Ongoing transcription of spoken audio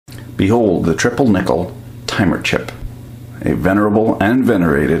Behold the triple nickel timer chip, a venerable and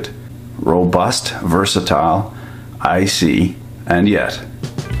venerated, robust, versatile IC, and yet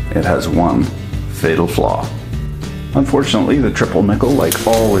it has one fatal flaw. Unfortunately, the triple nickel, like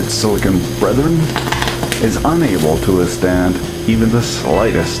all its silicon brethren, is unable to withstand even the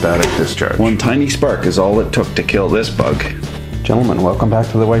slightest static discharge. One tiny spark is all it took to kill this bug. Gentlemen, welcome back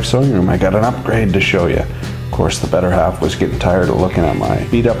to the wife's sewing room. I got an upgrade to show you. Of course, the better half was getting tired of looking at my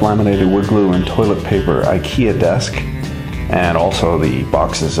beat-up laminated wood glue and toilet paper IKEA desk, and also the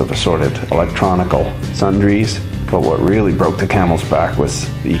boxes of assorted electronical sundries. But what really broke the camel's back was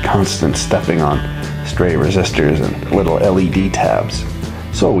the constant stepping on stray resistors and little LED tabs.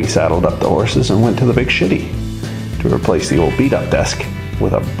 So we saddled up the horses and went to the big shitty to replace the old beat-up desk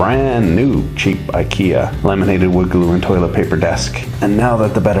with a brand new cheap IKEA laminated wood glue and toilet paper desk. And now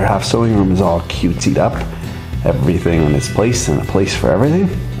that the better half sewing room is all cutesied up, everything in its place and a place for everything,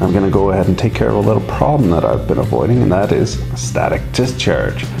 I'm going to go ahead and take care of a little problem that I've been avoiding, and that is static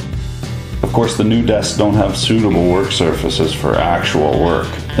discharge. Of course, the new desks don't have suitable work surfaces for actual work.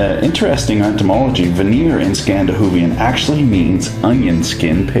 Interesting etymology, veneer in Scandinavian actually means onion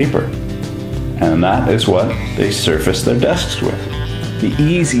skin paper. And that is what they surface their desks with. The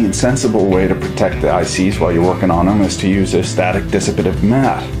easy and sensible way to protect the ICs while you're working on them is to use a static dissipative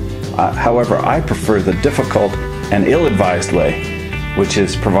mat. However, I prefer the difficult and ill-advised way, which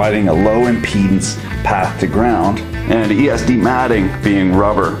is providing a low impedance path to ground, and ESD matting being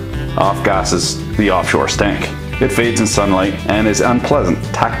rubber off-gasses the offshore stank. It fades in sunlight and is unpleasant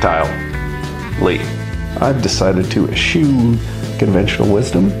tactilely. I've decided to eschew conventional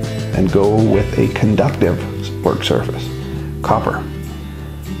wisdom and go with a conductive work surface, copper.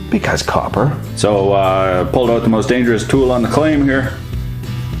 Because copper. So pulled out the most dangerous tool on the claim here.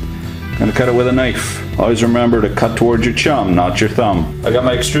 Gonna cut it with a knife. Always remember to cut towards your chum, not your thumb. I got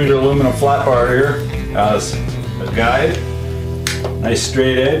my extruded aluminum flat bar here as a guide. Nice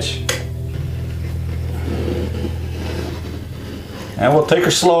straight edge. And we'll take her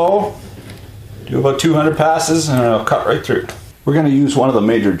slow, do about 200 passes, and it'll cut right through. We're going to use one of the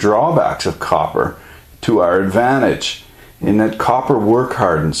major drawbacks of copper to our advantage, in that copper work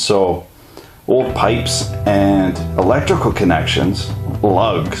hardens, so old pipes and electrical connections,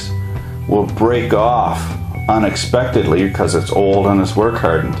 lugs, will break off unexpectedly because it's old and it's work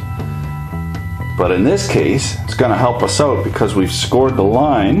hardened. But in this case, it's going to help us out because we've scored the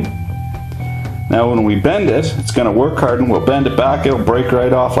line. Now when we bend it, it's going to work harden, we'll bend it back, it'll break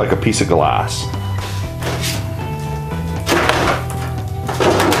right off like a piece of glass.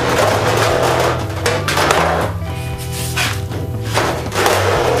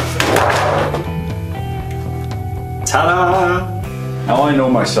 Ta-da! Now I know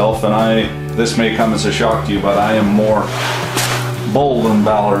myself, and this may come as a shock to you, but I am more bold than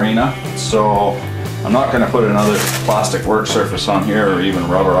ballerina, so I'm not going to put another plastic work surface on here or even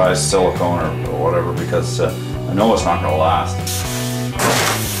rubberized silicone or whatever, because I know it's not going to last.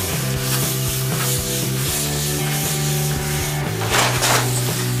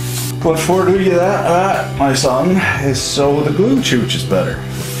 What for do you that, my son, is so the glue chooch is better.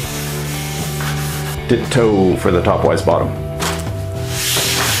 Ditto for the top-wise bottom.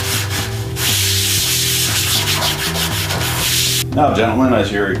 Now, gentlemen,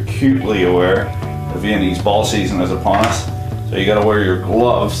 as you're acutely aware, the Viennese ball season is upon us, so you gotta wear your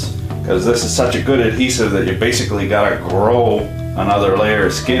gloves, because this is such a good adhesive that you basically gotta grow another layer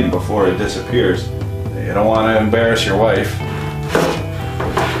of skin before it disappears. You don't want to embarrass your wife.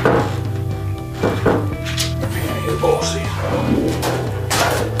 Viennese ball season.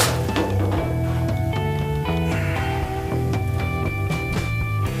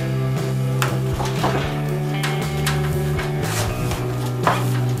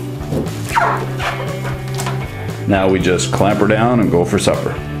 Now we just clamp her down and go for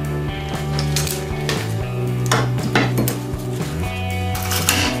supper.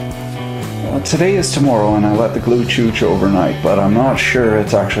 Well, today is tomorrow and I let the glue chooch overnight, but I'm not sure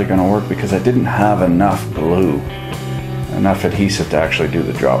it's actually going to work because I didn't have enough glue, enough adhesive to actually do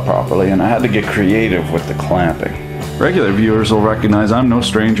the job properly, and I had to get creative with the clamping. Regular viewers will recognize I'm no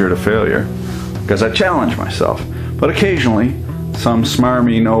stranger to failure because I challenge myself, but occasionally some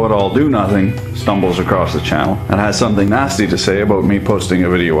smarmy know-it-all do-nothing stumbles across the channel and has something nasty to say about me posting a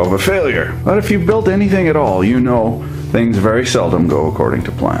video of a failure. But if you've built anything at all, you know things very seldom go according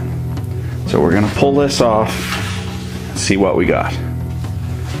to plan. So we're going to pull this off and see what we got.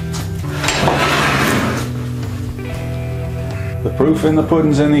 The proof in the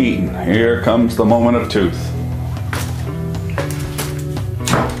pudding's in the eating. Here comes the moment of truth.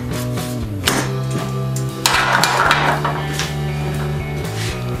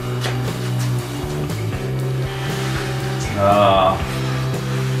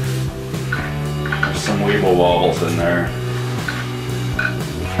 something there.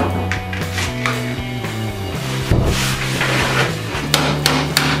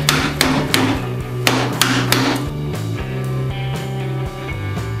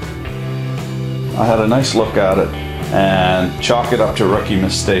 I had a nice look at it and chalk it up to rookie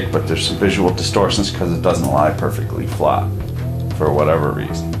mistake, but there's some visual distortions because it doesn't lie perfectly flat for whatever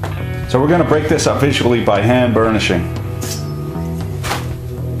reason. So we're going to break this up visually by hand burnishing.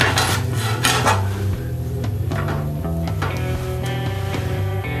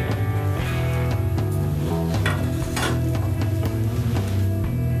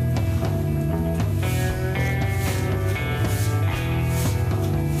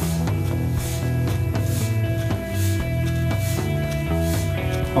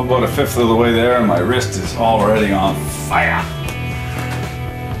 I'm about a fifth of the way there and my wrist is already on fire.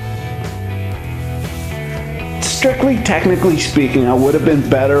 Strictly technically speaking, I would have been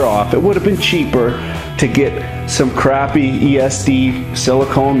better off. It would have been cheaper to get some crappy ESD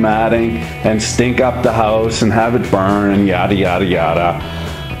silicone matting and stink up the house and have it burn and yada yada yada.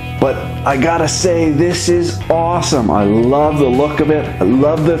 But I gotta say, this is awesome. I love the look of it. I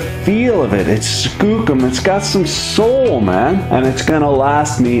love the feel of it. It's skookum. It's got some soul, man. And it's gonna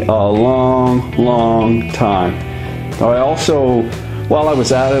last me a long, long time. I also, while I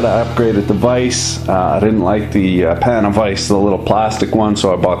was at it, I upgraded the vise. I didn't like the pan vise, the little plastic one,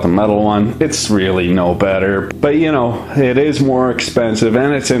 so I bought the metal one. It's really no better. But you know, it is more expensive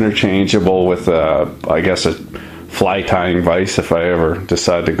and it's interchangeable with, I guess, a fly tying vise if I ever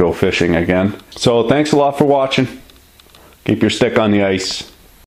decide to go fishing again. So thanks a lot for watching. Keep your stick on the ice.